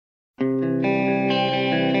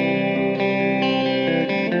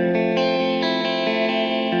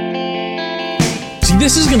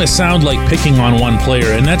this is going to sound like picking on one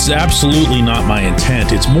player, and that's absolutely not my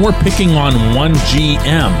intent. It's more picking on one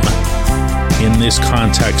GM in this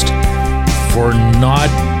context for not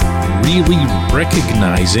really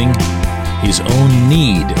recognizing his own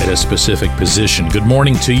need at a specific position. Good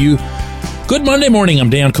morning to you. Good Monday morning. I'm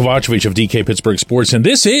Dan Kovacevic of DK Pittsburgh Sports, and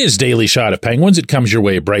this is Daily Shot of Penguins. It comes your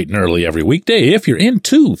way bright and early every weekday. If you're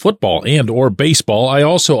into football and or baseball, I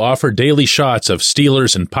also offer daily shots of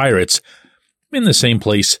Steelers and Pirates in the same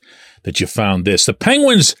place that you found this. The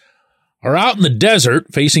Penguins are out in the desert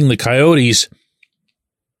facing the Coyotes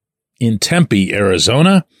in Tempe,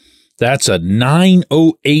 Arizona. That's a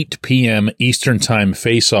 9:08 p.m. Eastern Time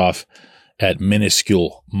face-off at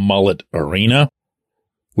minuscule Mullet Arena,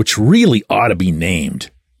 which really ought to be named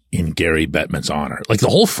in Gary Bettman's honor. Like the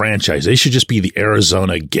whole franchise, they should just be the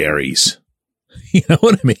Arizona Garys. You know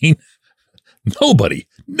what I mean? Nobody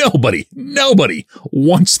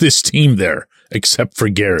wants this team there except for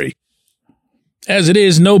Gary. As it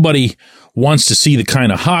is, nobody wants to see the kind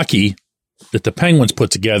of hockey that the Penguins put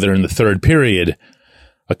together in the third period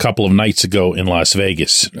a couple of nights ago in Las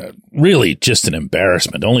Vegas. Really just an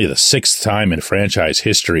embarrassment. Only the sixth time in franchise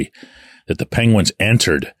history that the Penguins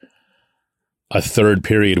entered a third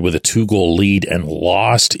period with a 2-goal lead and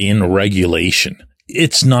lost in regulation.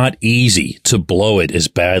 It's not easy to blow it as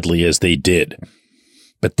badly as they did.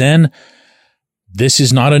 But then, this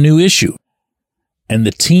is not a new issue. And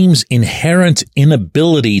the team's inherent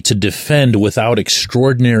inability to defend without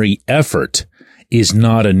extraordinary effort is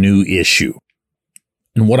not a new issue.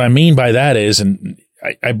 And what I mean by that is, and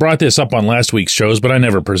I brought this up on last week's shows, but I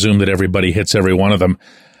never presume that everybody hits every one of them.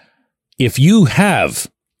 If you have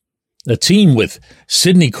a team with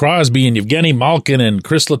Sidney Crosby and Evgeny Malkin and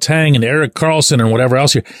Chris Letang and Erik Karlsson and whatever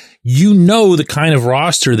else here, you know the kind of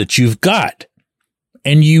roster that you've got.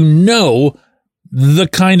 And you know the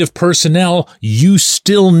kind of personnel you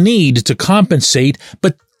still need to compensate,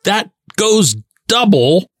 but that goes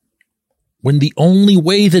double when the only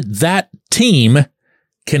way that that team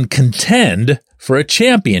can contend for a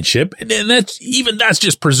championship, and that's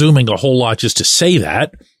just presuming a whole lot just to say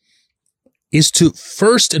that, is to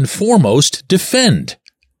first and foremost defend.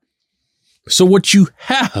 So what you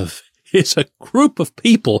have is a group of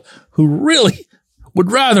people who really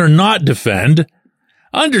would rather not defend,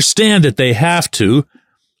 understand that they have to,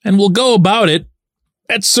 and will go about it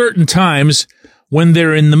at certain times when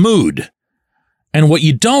they're in the mood. And what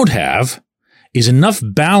you don't have is enough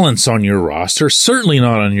balance on your roster, certainly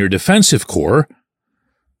not on your defensive core,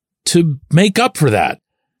 to make up for that.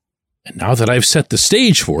 And now that I've set the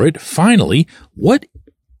stage for it, finally, what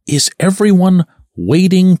is everyone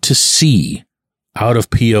waiting to see out of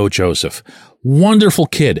P.O. Joseph? Wonderful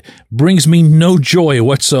kid. Brings me no joy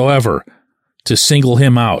whatsoever to single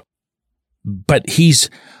him out. But he's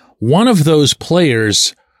one of those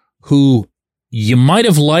players who you might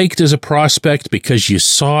have liked as a prospect because you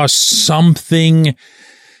saw something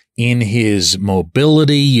in his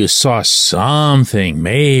mobility. You saw something,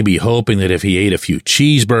 maybe hoping that if he ate a few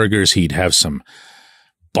cheeseburgers, he'd have some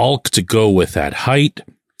bulk to go with that height.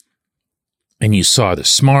 And you saw the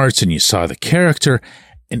smarts and you saw the character,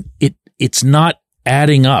 and it's not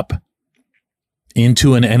adding up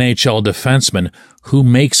into an NHL defenseman who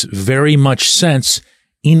makes very much sense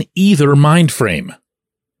in either mind frame.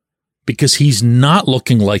 Because he's not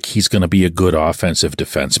looking like he's going to be a good offensive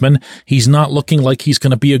defenseman. He's not looking like he's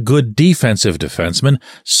going to be a good defensive defenseman.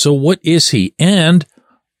 So what is he? And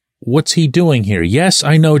what's he doing here? Yes,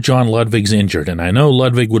 I know John Ludwig's injured, and I know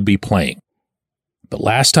Ludwig would be playing. But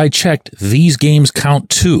last I checked, these games count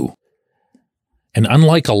too. And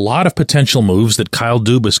unlike a lot of potential moves that Kyle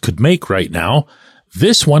Dubas could make right now,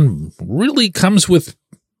 this one really comes with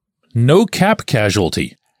no cap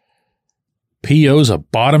casualty. P.O.'s a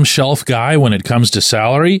bottom shelf guy when it comes to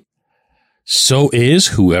salary. So is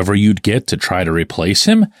whoever you'd get to try to replace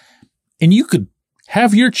him. And you could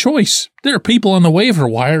have your choice. There are people on the waiver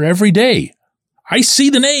wire every day. I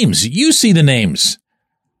see the names. You see the names.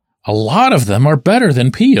 A lot of them are better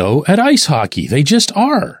than P.O. at ice hockey. They just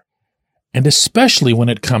are. And especially when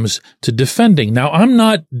it comes to defending. Now, I'm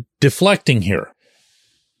not deflecting here.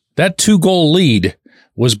 That 2-goal lead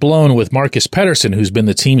was blown with Marcus Pettersson, who's been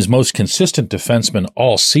the team's most consistent defenseman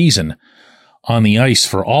all season, on the ice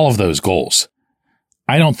for all of those goals.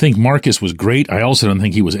 I don't think Marcus was great. I also don't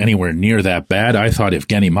think he was anywhere near that bad. I thought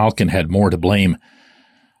Evgeny Malkin had more to blame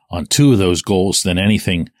on 2 of those goals than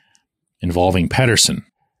anything involving Pettersson.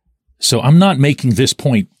 So I'm not making this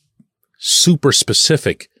point super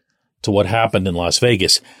specific to what happened in Las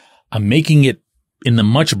Vegas. I'm making it in the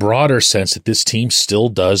much broader sense that this team still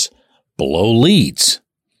does blow leads.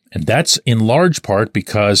 And that's in large part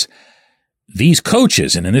because these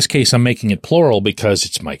coaches, and in this case, I'm making it plural because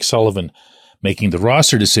it's Mike Sullivan making the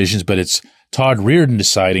roster decisions, but it's Todd Reirden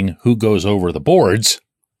deciding who goes over the boards.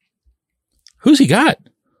 Who's he got?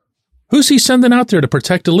 Who's he sending out there to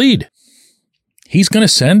protect the lead? He's going to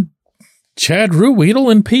send Chad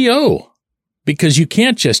Ruhwedel and P.O. because you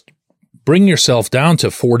can't just bring yourself down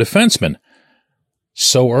to 4 defensemen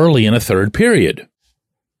so early in a third period.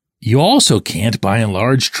 You also can't, by and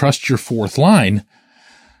large, trust your fourth line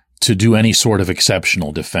to do any sort of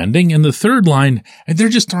exceptional defending. And the third line, there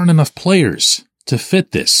just aren't enough players to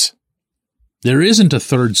fit this. There isn't a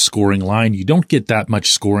third scoring line. You don't get that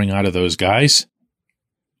much scoring out of those guys.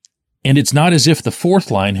 And it's not as if the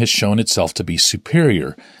fourth line has shown itself to be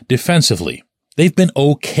superior defensively. They've been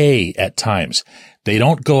okay at times. They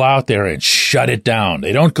don't go out there and shut it down.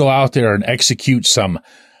 They don't go out there and execute some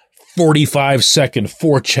 45-second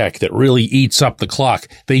forecheck that really eats up the clock.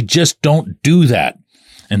 They just don't do that.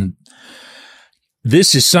 And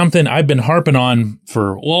this is something I've been harping on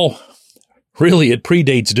for, well, really it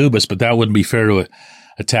predates Dubas, but that wouldn't be fair to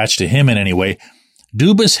attach to him in any way.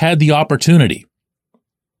 Dubas had the opportunity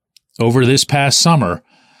over this past summer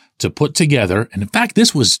to put together, and in fact,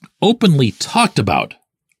 this was openly talked about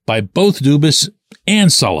by both Dubas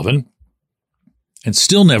and Sullivan, and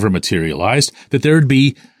still never materialized, that there would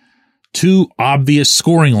be 2 obvious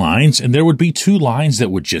scoring lines, and there would be 2 lines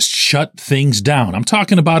that would just shut things down. I'm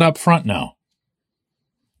talking about up front now.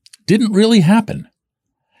 Didn't really happen.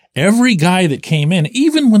 Every guy that came in,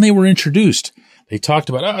 even when they were introduced, they talked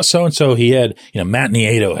about, so-and-so, he had, Matt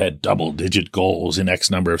Nieto had double-digit goals in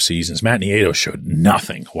X number of seasons. Matt Nieto showed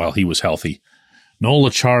nothing while he was healthy. Noel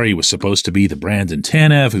Acciari was supposed to be the Brandon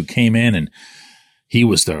Tanev who came in, and he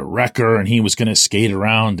was the wrecker, and he was going to skate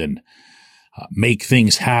around and make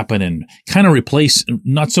things happen and kind of replace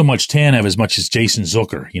not so much Tanev as much as Jason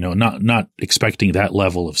Zucker, not expecting that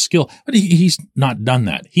level of skill. But he's not done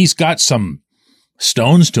that. He's got some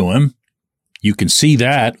stones to him. You can see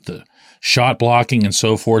that, the shot blocking and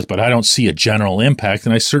so forth, but I don't see a general impact,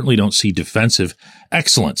 and I certainly don't see defensive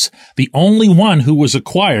excellence. The only one who was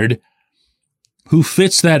acquired who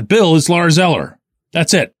fits that bill is Lars Eller.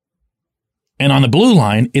 That's it. And on the blue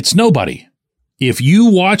line, it's nobody. If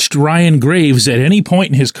you watched Ryan Graves at any point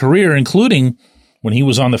in his career, including when he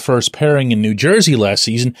was on the first pairing in New Jersey last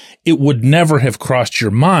season, it would never have crossed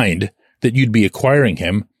your mind that you'd be acquiring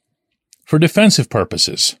him for defensive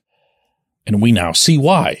purposes. And we now see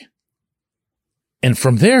why. And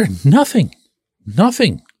from there, nothing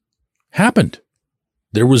happened.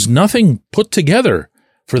 There was nothing put together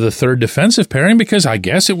for the third defensive pairing because I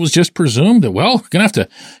guess it was just presumed that, well, we're going to have to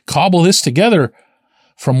cobble this together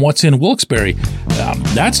from what's in Wilkes-Barre.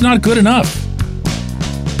 That's not good enough.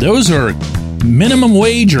 Those are minimum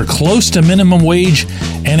wage or close to minimum wage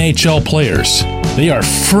NHL players. They are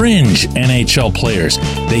fringe NHL players.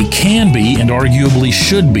 They can be and arguably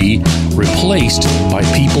should be replaced by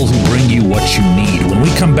people who bring you what you need. When we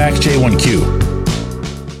come back, J1Q.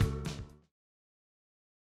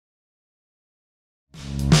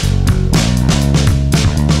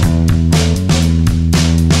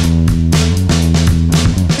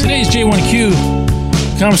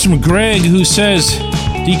 J1Q comes from Greg, who says,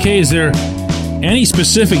 DK, is there any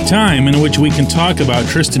specific time in which we can talk about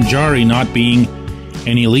Tristan Jarry not being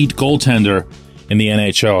an elite goaltender in the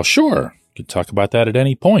NHL? Sure. We can talk about that at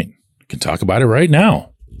any point. We can talk about it right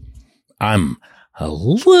now. I'm a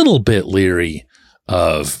little bit leery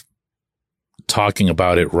of talking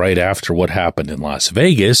about it right after what happened in Las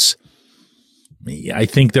Vegas. I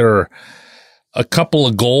think there are a couple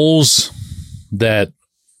of goals that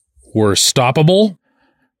were stoppable,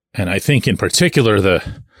 and I think in particular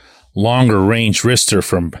the longer range wrister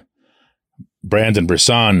from Brandon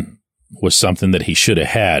Brisson was something that he should have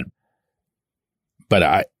had.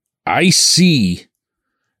 But I see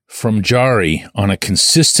from Jarry on a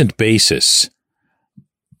consistent basis,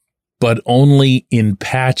 but only in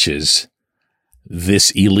patches,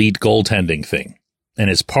 this elite goaltending thing. And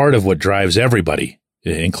it's part of what drives everybody,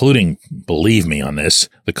 including, believe me on this,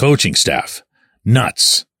 the coaching staff,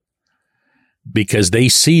 nuts. Because they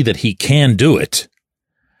see that he can do it.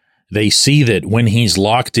 They see that when he's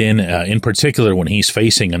locked in particular when he's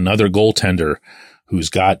facing another goaltender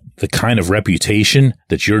who's got the kind of reputation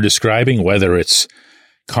that you're describing, whether it's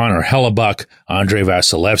Connor Hellebuck, Andrei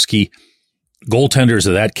Vasilevsky, goaltenders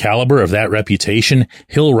of that caliber, of that reputation,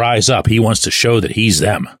 he'll rise up. He wants to show that he's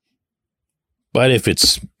them. But if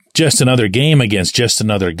it's just another game against just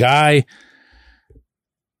another guy,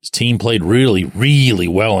 his team played really, really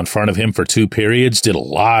well in front of him for 2 periods, did a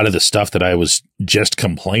lot of the stuff that I was just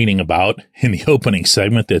complaining about in the opening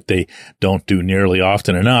segment that they don't do nearly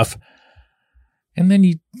often enough. And then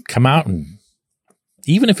you come out and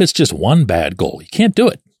even if it's just one bad goal. You can't do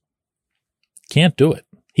it. Can't do it.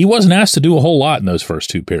 He wasn't asked to do a whole lot in those first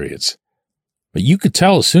two periods. But you could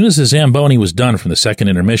tell as soon as the Zamboni was done from the second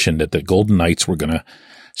intermission that the Golden Knights were going to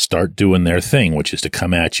start doing their thing, which is to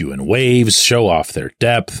come at you in waves, show off their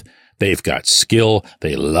depth. They've got skill.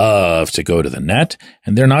 They love to go to the net,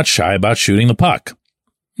 and they're not shy about shooting the puck.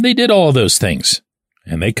 They did all of those things,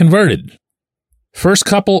 and they converted. First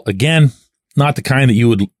couple, again, not the kind that you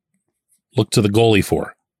would look to the goalie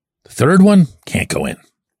for. The third one, can't go in.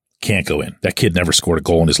 Can't go in. That kid never scored a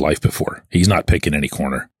goal in his life before. He's not picking any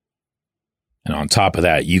corner. And on top of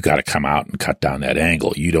that, you got to come out and cut down that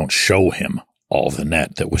angle. You don't show him all the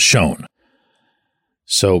net that was shown.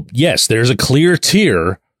 So, yes, there's a clear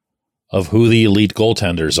tier of who the elite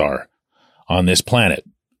goaltenders are on this planet.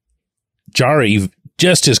 Jarry,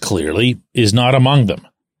 just as clearly, is not among them.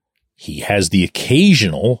 He has the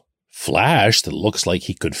occasional flash that looks like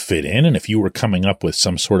he could fit in, and if you were coming up with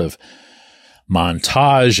some sort of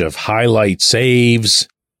montage of highlight saves,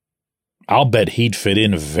 I'll bet he'd fit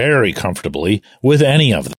in very comfortably with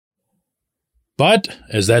any of them. But,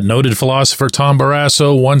 as that noted philosopher Tom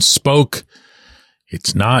Barrasso once spoke,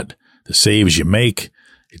 it's not the saves you make,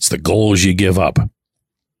 it's the goals you give up.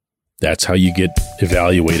 That's how you get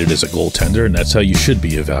evaluated as a goaltender, and that's how you should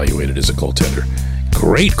be evaluated as a goaltender.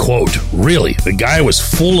 Great quote, really. The guy was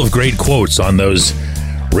full of great quotes on those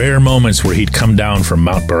rare moments where he'd come down from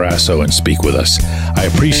Mount Barrasso and speak with us. I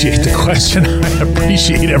appreciate the question. I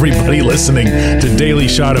appreciate everybody listening to Daily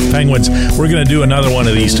Shot of Penguins. We're going to do another one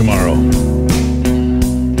of these tomorrow.